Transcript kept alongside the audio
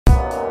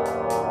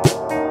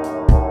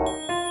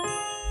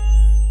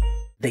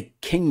the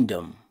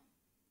kingdom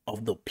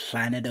of the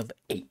planet of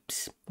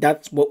apes.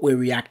 That's what we're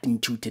reacting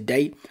to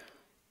today.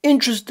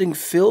 Interesting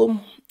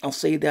film. I'll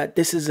say that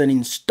this is an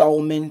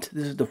installment.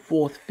 This is the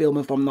fourth film,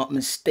 if I'm not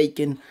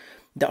mistaken,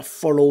 that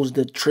follows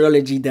the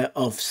trilogy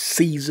of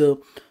Caesar,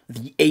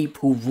 the ape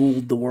who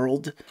ruled the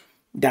world.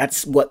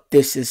 That's what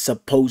this is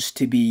supposed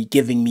to be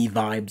giving me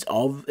vibes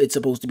of. It's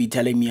supposed to be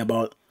telling me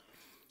about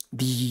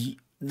the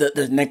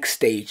next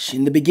stage.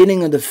 In the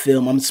beginning of the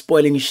film, I'm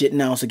spoiling shit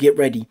now, so get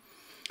ready.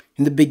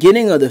 In the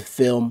beginning of the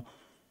film,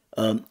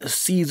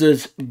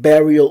 Caesar's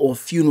burial or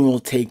funeral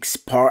takes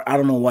part. I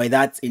don't know why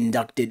that's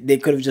inducted. They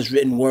could have just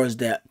written words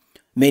that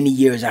many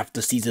years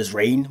after Caesar's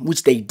reign,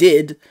 which they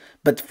did,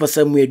 but for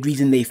some weird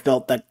reason they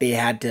felt that they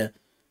had to,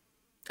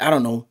 I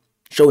don't know,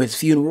 show his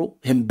funeral,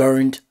 him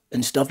burned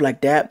and stuff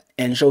like that,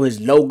 and show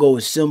his logo,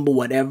 his symbol,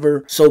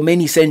 whatever. So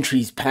many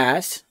centuries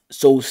pass,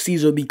 so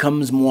Caesar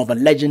becomes more of a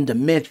legend, a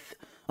myth,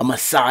 a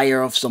messiah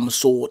of some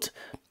sort,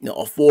 you know,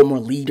 a former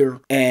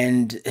leader,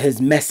 and his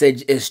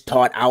message is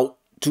taught out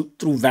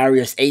through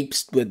various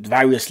apes with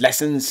various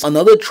lessons.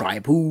 Another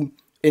tribe who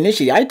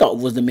initially I thought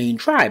was the main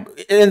tribe,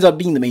 it ends up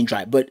being the main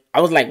tribe, but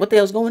I was like, what the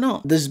hell's going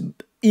on? This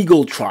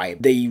eagle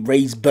tribe, they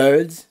raise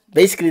birds.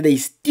 Basically, they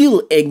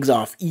steal eggs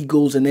off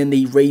eagles, and then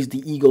they raise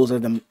the eagles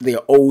of their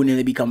own, and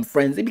they become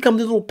friends. They become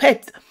little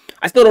pets.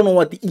 I still don't know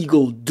what the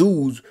eagles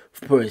do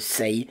per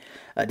se.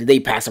 Did they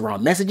pass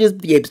around messages?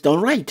 The apes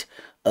don't write.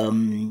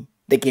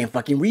 They can't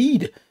fucking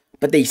read,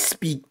 but they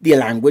speak their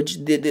language.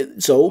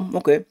 So,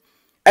 okay.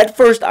 At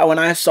first, when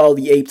I saw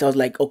the apes, I was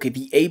like, okay,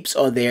 the apes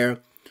are there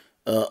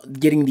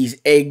getting these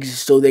eggs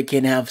so they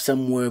can have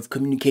some way of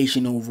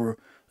communication over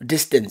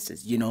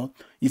distances, you know.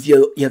 If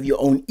you have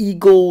your own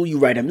eagle, you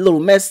write a little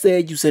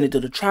message, you send it to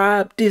the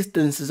tribe,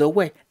 distances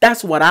away.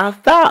 That's what I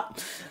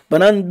thought.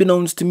 But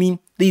unbeknownst to me,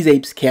 these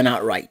apes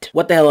cannot write.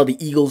 What the hell are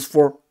the eagles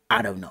for?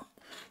 I don't know.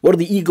 What do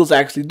the eagles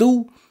actually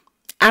do?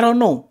 I don't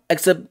know,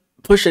 except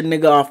push a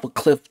nigga off a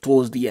cliff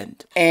towards the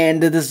end.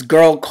 And this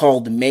girl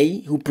called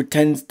May, who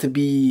pretends to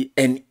be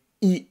an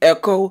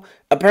echo.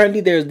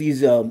 Apparently there's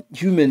these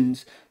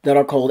humans that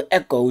are called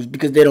echoes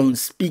because they don't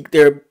speak.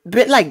 They're a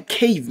bit like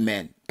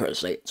cavemen per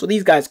se. So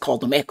these guys call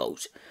them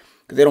echoes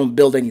because they don't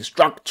build any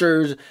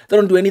structures. They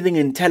don't do anything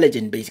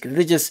intelligent, basically.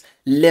 They just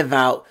live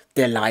out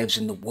their lives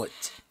in the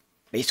woods,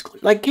 basically,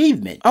 like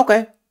cavemen.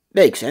 Okay.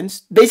 Makes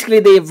sense.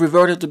 Basically, they have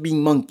reverted to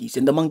being monkeys,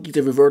 and the monkeys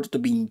have reverted to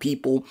being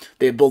people.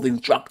 They're building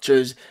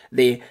structures.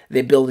 They're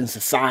building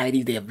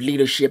society. They have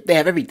leadership. They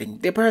have everything.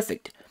 They're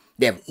perfect.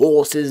 They have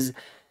horses.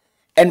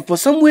 And for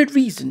some weird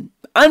reason,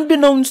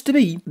 unbeknownst to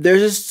me,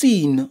 there's a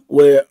scene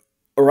where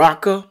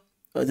Raka,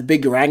 the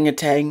big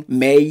orangutan,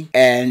 May,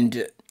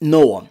 and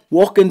Noah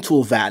walk into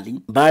a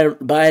valley by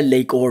a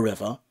lake or a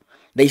river.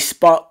 They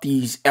spot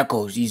these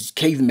echoes, these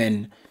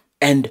cavemen,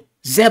 and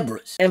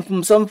zebras. And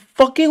from some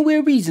fucking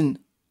weird reason,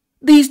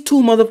 these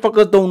two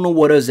motherfuckers don't know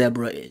what a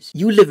zebra is.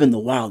 You live in the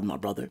wild, my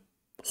brother.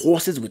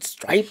 Horses with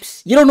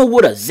stripes? You don't know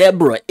what a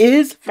zebra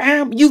is,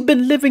 fam? You've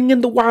been living in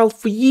the wild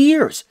for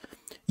years.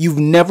 You've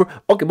never...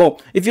 Okay,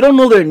 well, if you don't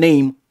know their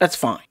name, that's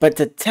fine. But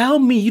to tell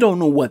me you don't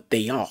know what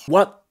they are.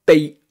 What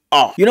they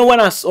are. You know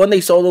when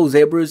they saw those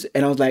zebras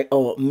and I was like,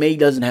 oh, May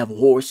doesn't have a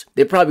horse.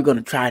 They're probably going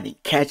to try to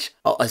catch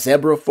a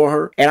zebra for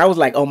her. And I was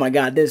like, oh my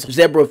God, this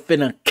zebra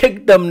finna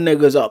kick them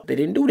niggas up. They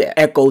didn't do that.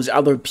 Echoes,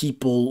 other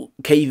people,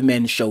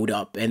 cavemen showed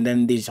up. And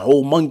then these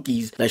whole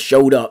monkeys that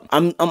showed up.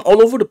 I'm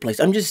all over the place.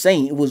 I'm just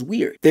saying it was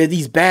weird. They're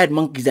these bad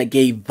monkeys that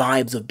gave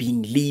vibes of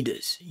being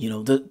leaders. You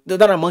know, they're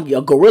not a monkey,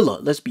 a gorilla,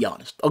 let's be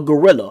honest. A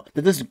gorilla.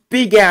 They're this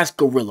big ass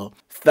gorilla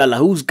fella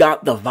who's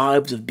got the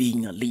vibes of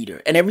being a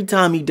leader. And every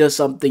time he does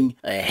something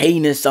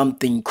heinous,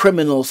 something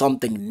criminal,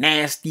 something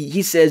nasty,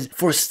 he says,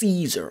 for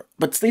Caesar.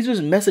 But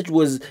Caesar's message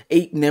was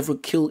ape never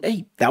kill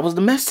ape. That was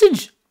the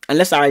message.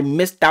 Unless I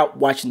missed out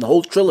watching the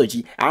whole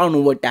trilogy. I don't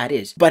know what that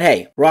is. But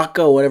hey,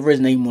 Raka, whatever his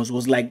name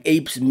was like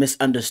apes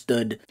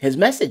misunderstood his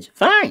message.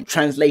 Fine.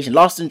 Translation.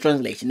 Lost in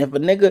translation. If a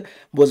nigga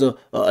was a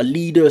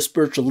leader, a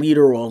spiritual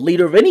leader, or a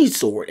leader of any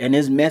sort, and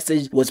his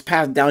message was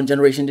passed down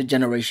generation to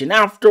generation,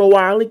 after a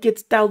while it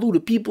gets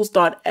diluted. People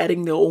start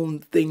adding their own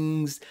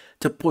things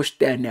to push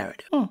their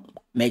narrative.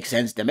 Makes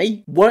sense to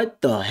me.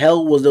 What the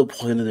hell was the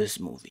point of this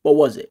movie? What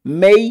was it?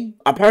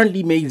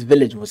 Apparently May's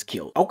village was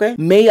killed. Okay.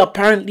 May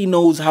apparently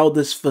knows how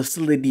this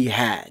facility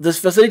had. This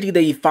facility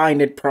they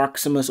find at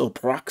Proximus,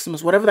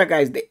 whatever that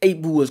guy's, the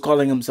ape who was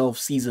calling himself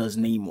Caesar's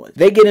name was.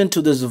 They get into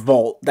this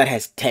vault that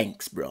has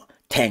tanks, bro.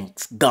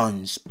 Tanks,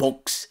 guns,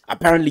 books.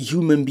 Apparently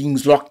human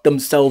beings locked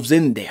themselves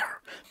in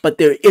there. But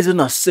there isn't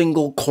a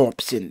single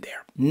corpse in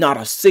there. Not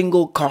a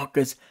single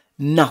carcass.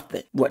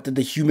 Nothing. What, did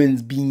the human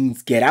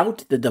beings get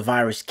out? Did the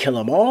virus kill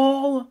them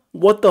all?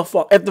 What the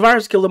fuck? If the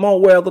virus killed them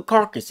all, where are the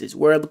carcasses?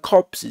 Where are the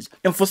corpses?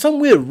 And for some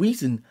weird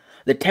reason,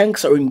 The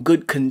tanks are in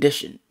good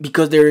condition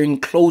because they're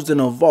enclosed in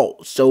a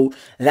vault. So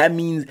that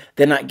means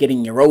they're not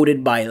getting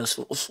eroded by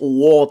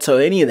water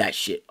or any of that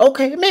shit.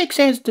 Okay, it makes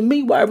sense to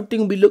me why everything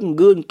will be looking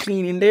good and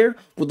clean in there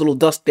with a little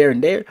dust there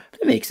and there.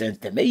 That makes sense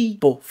to me.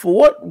 But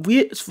for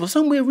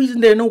some weird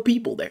reason, there are no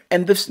people there.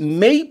 And this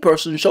maid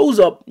person shows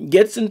up,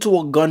 gets into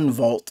a gun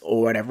vault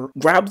or whatever,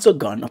 grabs a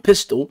gun, a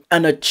pistol,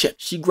 and a chip.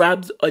 She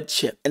grabs a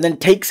chip and then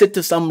takes it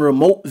to some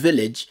remote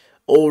village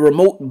or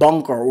remote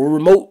bunker or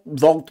remote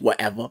vault,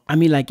 whatever. I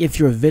mean, like, if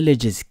your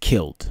village is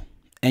killed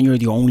and you're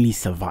the only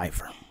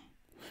survivor,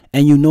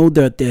 and you know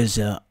that there's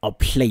a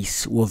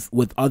place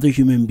with other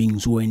human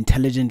beings who are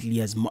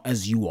intelligently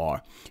as you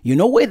are, you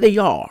know where they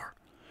are.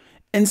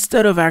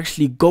 Instead of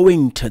actually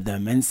going to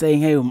them and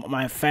saying, hey,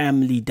 my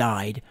family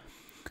died,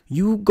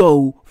 you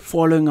go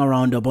following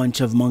around a bunch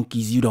of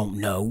monkeys you don't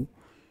know.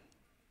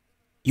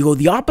 You go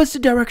the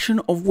opposite direction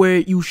of where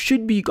you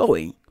should be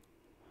going.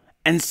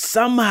 And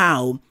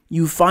somehow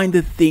you find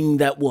the thing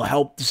that will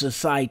help the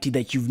society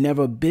that you've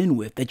never been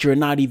with, that you're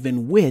not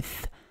even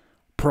with,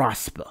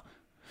 prosper.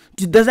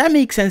 Does that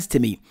make sense to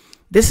me?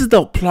 This is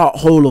the plot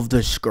hole of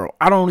this girl.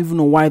 I don't even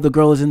know why the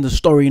girl is in the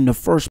story in the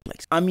first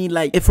place. I mean,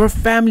 like, if her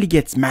family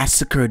gets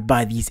massacred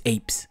by these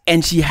apes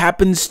and she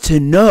happens to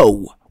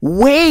know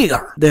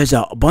where there's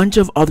a bunch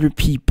of other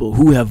people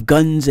who have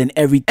guns and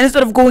everything,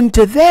 instead of going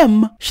to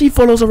them, she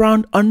follows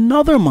around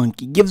another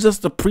monkey, gives us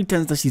the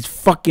pretense that she's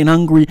fucking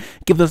hungry,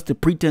 gives us the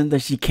pretense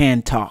that she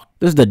can't talk.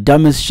 This is the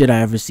dumbest shit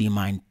I ever seen in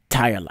my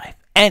entire life.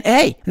 And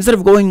hey, instead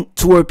of going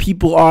to where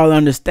people all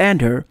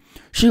understand her,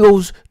 she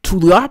goes to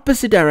the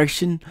opposite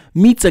direction,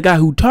 meets a guy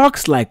who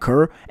talks like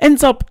her,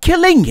 ends up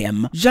killing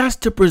him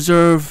just to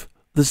preserve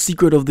the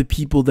secret of the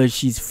people that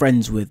she's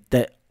friends with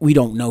that we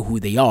don't know who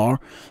they are.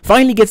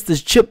 Finally gets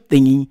this chip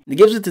thingy,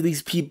 gives it to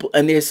these people,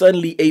 and they're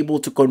suddenly able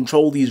to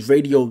control these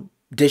radio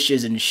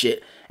dishes and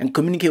shit and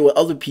communicate with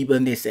other people,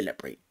 and they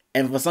celebrate.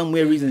 And for some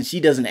weird reason, she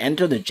doesn't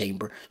enter the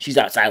chamber. She's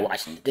outside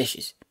washing the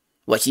dishes.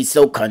 What, she's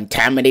so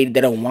contaminated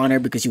they don't want her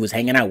because she was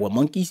hanging out with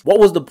monkeys?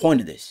 What was the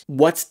point of this?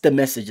 What's the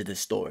message of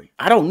this story?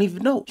 I don't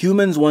even know.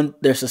 Humans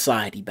want their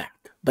society back,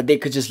 but they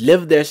could just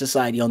live their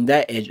society on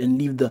that edge and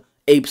leave the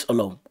apes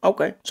alone.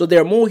 Okay, so there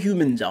are more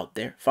humans out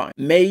there. Fine.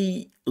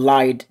 May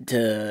lied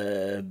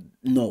to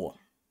Noah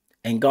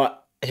and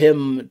got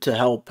him to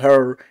help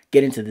her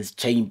get into this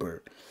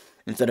chamber.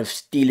 Instead of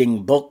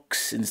stealing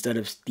books, instead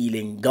of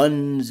stealing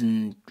guns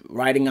and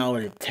riding out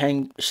of the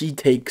tank, she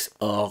takes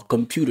a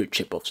computer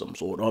chip of some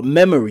sort, or a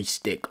memory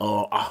stick,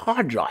 or a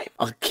hard drive,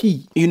 a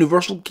key, a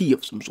universal key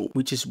of some sort,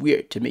 which is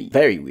weird to me,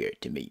 very weird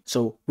to me.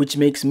 So, which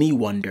makes me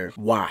wonder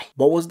why.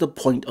 What was the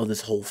point of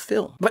this whole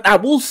film? But I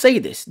will say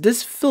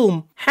this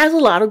film has a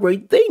lot of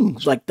great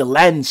things, like the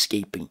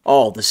landscaping.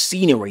 Oh, the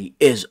scenery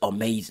is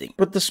amazing.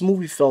 But this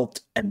movie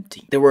felt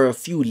empty. There were a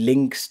few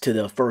links to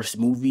the first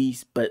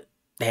movies, but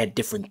they had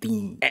different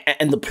themes.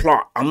 And the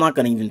plot, I'm not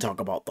gonna even talk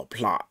about the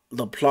plot.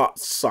 The plot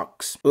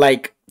sucks.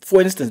 Like, for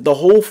instance, the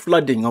whole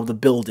flooding of the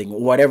building, or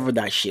whatever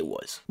that shit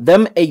was.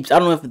 Them apes, I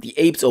don't know if it's the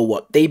apes or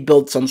what, they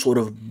built some sort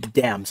of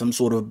dam, some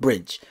sort of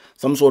bridge,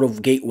 some sort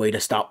of gateway to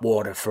stop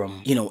water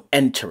from, you know,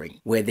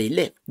 entering where they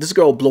live. This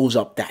girl blows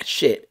up that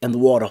shit and the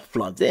water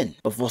floods in.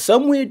 But for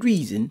some weird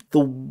reason, the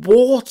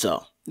water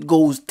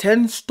goes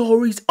 10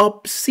 stories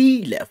up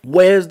sea level.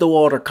 Where's the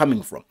water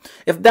coming from?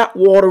 If that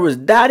water is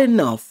that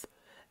enough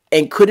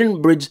and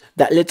couldn't bridge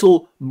that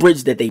little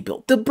bridge that they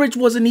built. The bridge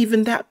wasn't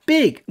even that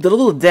big. The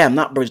little dam,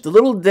 not bridge, the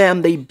little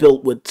dam they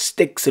built with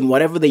sticks and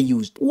whatever they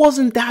used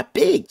wasn't that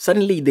big.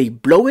 Suddenly they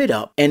blow it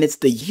up and it's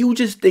the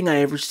hugest thing I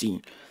ever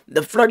seen.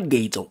 The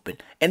floodgates open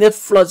and it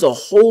floods a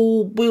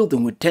whole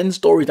building with 10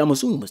 stories. I'm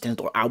assuming it was 10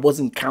 stories. I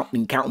wasn't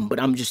counting, but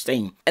I'm just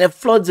saying. And it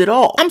floods it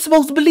all. I'm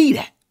supposed to believe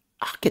that.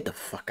 Ah, get the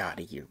fuck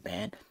out of here,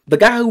 man. The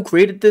guy who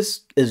created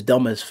this is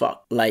dumb as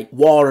fuck. Like,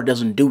 water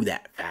doesn't do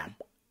that, fam.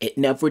 It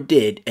never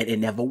did, and it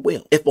never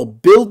will. If a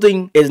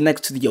building is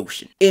next to the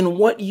ocean, in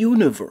what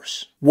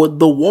universe would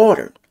the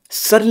water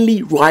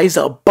suddenly rise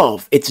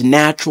above its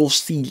natural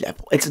sea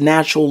level, its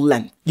natural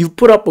length? You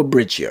put up a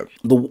bridge here,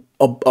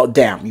 a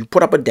dam. You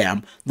put up a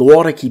dam. The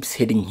water keeps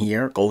hitting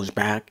here, goes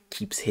back,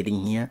 keeps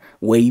hitting here.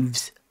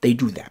 Waves, they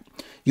do that.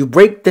 You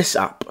break this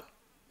up,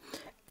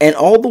 and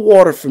all the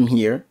water from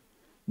here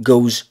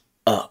goes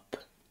up.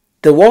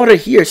 The water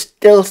here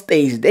still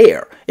stays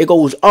there. It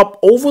goes up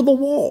over the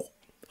wall.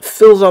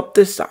 Fills up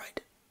this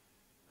side.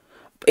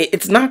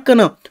 It's not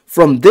gonna,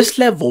 from this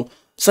level,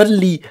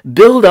 suddenly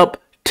build up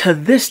to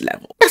this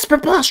level. That's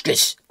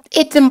preposterous.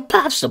 It's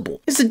impossible.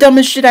 It's the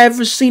dumbest shit I've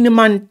ever seen in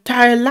my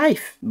entire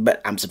life.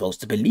 But I'm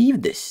supposed to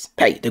believe this.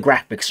 Hey, the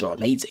graphics are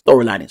amazing.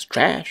 Storyline is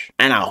trash.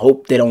 And I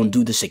hope they don't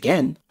do this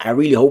again. I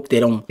really hope they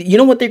don't. You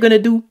know what they're gonna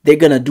do? They're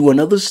gonna do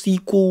another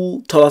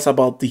sequel, tell us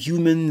about the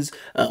humans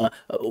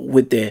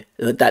with that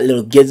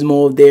little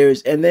gizmo of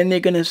theirs. And then they're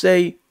gonna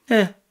say,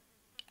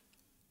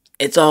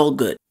 it's all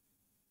good.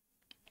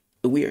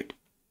 Weird.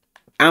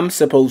 I'm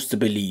supposed to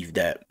believe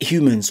that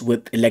humans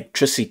with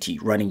electricity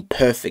running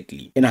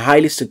perfectly in a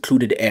highly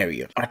secluded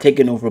area are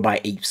taken over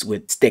by apes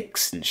with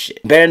sticks and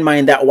shit. Bear in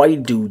mind that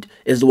white dude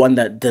is the one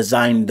that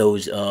designed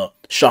those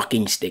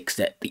shocking sticks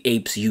that the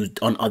apes used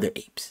on other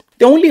apes.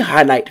 The only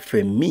highlight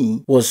for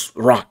me was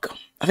Raka.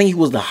 I think he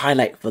was the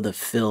highlight for the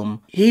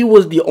film. He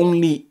was the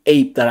only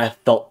ape that I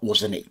felt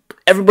was an ape.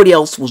 Everybody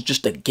else was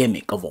just a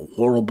gimmick of a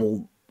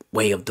horrible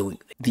way of doing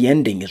it. The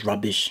ending is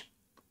rubbish.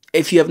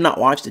 If you have not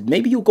watched it,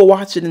 maybe you'll go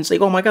watch it and say,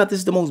 oh my god, this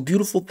is the most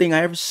beautiful thing I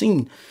ever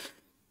seen.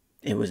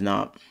 It was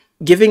not.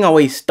 Giving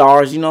away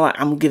stars, you know, like,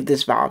 I'm gonna give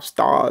this 5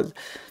 stars.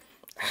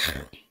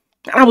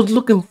 I was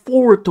looking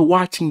forward to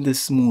watching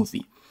this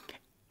movie.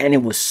 And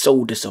it was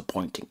so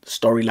disappointing. The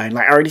storyline,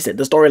 like I already said,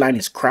 the storyline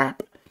is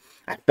crap.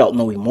 I felt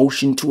no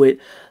emotion to it.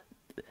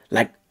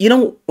 Like, you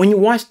know, when you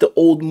watch the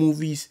old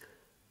movies,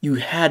 you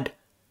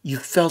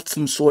felt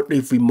some sort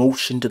of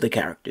emotion to the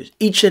characters.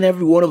 Each and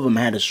every one of them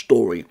had a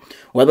story.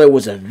 Whether it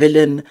was a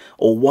villain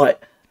or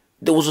what,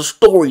 there was a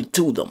story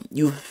to them.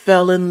 You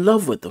fell in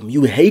love with them.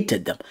 You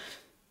hated them.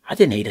 I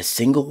didn't hate a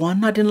single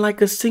one. I didn't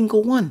like a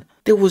single one.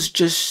 There was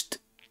just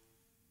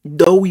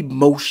no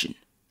emotion.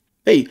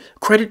 Hey,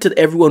 credit to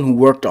everyone who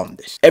worked on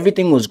this.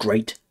 Everything was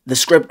great. The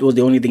script was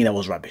the only thing that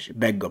was rubbish.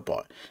 Beg your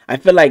pardon. I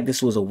feel like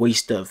this was a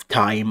waste of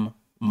time,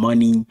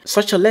 money.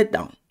 Such a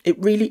letdown. It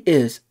really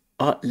is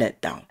a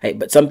letdown. Hey,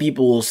 but some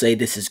people will say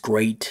this is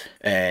great.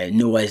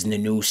 Noah is the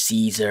new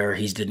Caesar.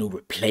 He's the new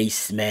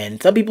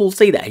replacement. Some people will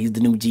say that he's the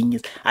new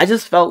genius. I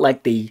just felt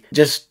like they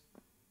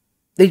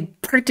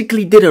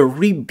practically did a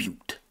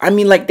reboot. I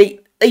mean, like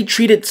they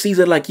treated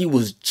Caesar like he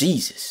was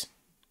Jesus.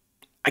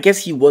 I guess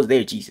he was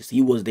their Jesus.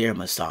 He was their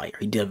Messiah.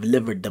 He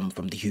delivered them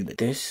from the human.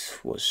 This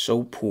was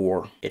so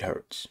poor, it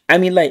hurts. I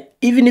mean, like,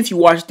 even if you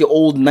watch the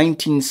old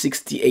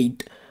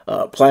 1968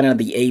 Planet of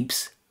the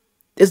Apes,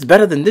 it's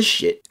better than this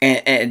shit.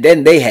 And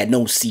then they had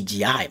no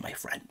CGI, my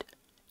friend.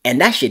 And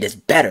that shit is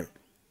better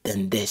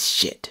than this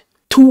shit.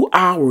 2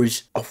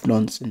 hours of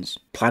nonsense.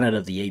 Planet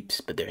of the Apes,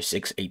 but there are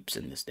 6 apes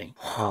in this thing.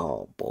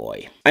 Oh,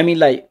 boy. I mean,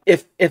 like,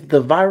 if the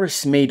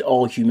virus made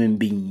all human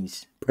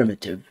beings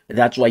primitive,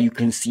 that's why you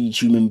can see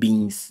human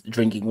beings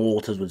drinking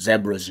waters with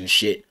zebras and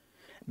shit.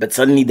 But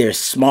suddenly there's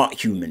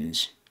smart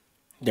humans.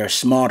 There are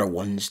smarter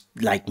ones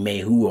like me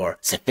who are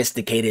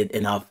sophisticated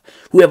enough,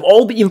 who have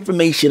all the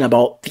information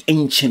about the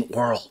ancient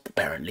world,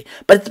 apparently.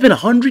 But it's been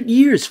 100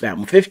 years,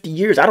 fam. 50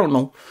 years, I don't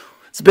know.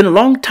 It's been a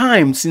long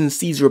time since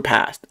Caesar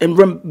passed.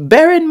 And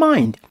bear in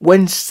mind,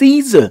 when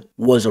Caesar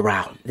was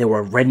around, there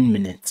were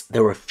remnants.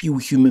 There were a few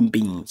human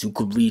beings who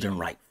could read and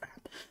write.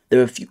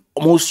 There were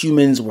most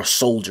humans were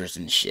soldiers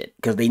and shit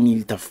because they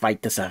needed to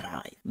fight to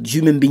survive.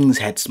 Human beings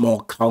had small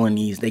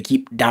colonies. They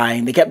keep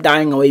dying. They kept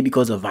dying away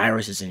because of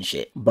viruses and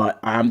shit. But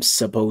I'm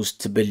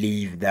supposed to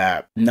believe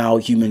that now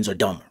humans are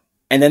dumber.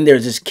 And then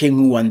there's this king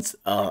who wants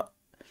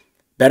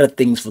better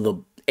things for the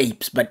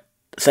apes, but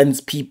sends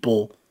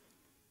people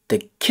to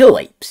kill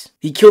apes.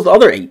 He kills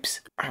other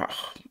apes.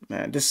 Oh,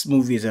 man, this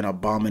movie is an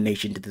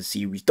abomination to the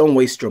series. Don't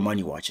waste your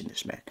money watching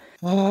this, man.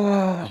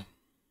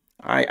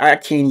 I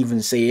can't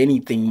even say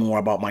anything more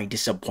about my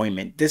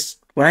disappointment.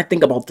 When I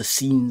think about the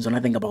scenes, when I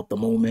think about the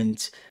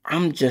moments,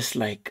 I'm just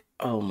like,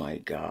 oh my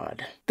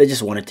god. They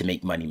just wanted to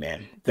make money,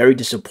 man. Very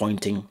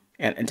disappointing.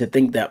 And to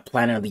think that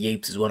Planet of the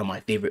Apes is one of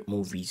my favorite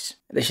movies.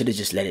 They should have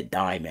just let it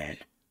die, man.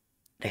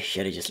 They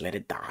should have just let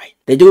it die.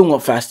 They're doing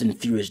what Fast and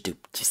Furious do.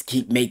 Just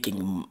keep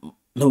making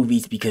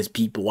movies because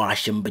people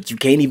watch them, but you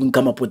can't even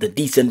come up with a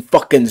decent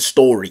fucking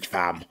story,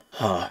 fam.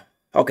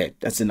 Okay,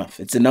 that's enough.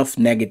 It's enough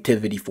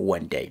negativity for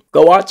one day.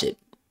 Go watch it.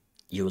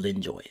 You'll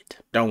enjoy it.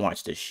 Don't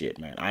watch this shit,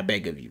 man. I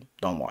beg of you.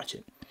 Don't watch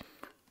it.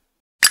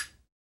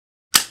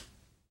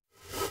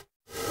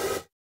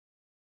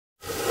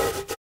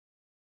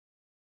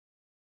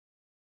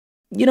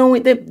 You know,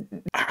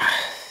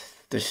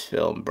 this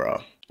film,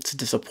 bro. It's a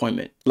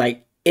disappointment.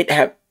 Like,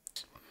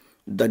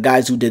 the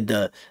guys who did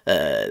the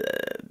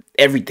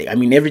everything. I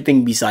mean,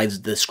 everything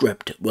besides the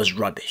script was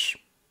rubbish.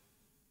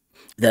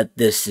 That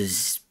this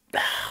is...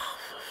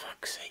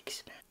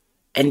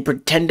 and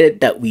pretended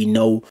that we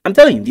know. I'm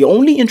telling you, the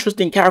only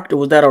interesting character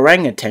was that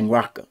Orangutan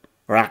Raka,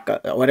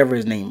 whatever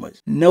his name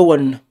was. No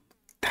one...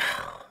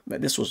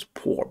 Man, this was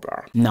poor,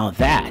 bro. Now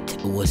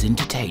that was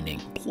entertaining.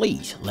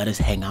 Please let us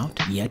hang out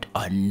yet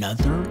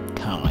another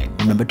time.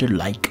 Remember to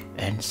like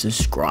and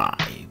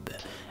subscribe.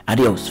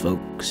 Adios,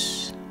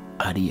 folks.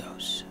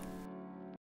 Adios.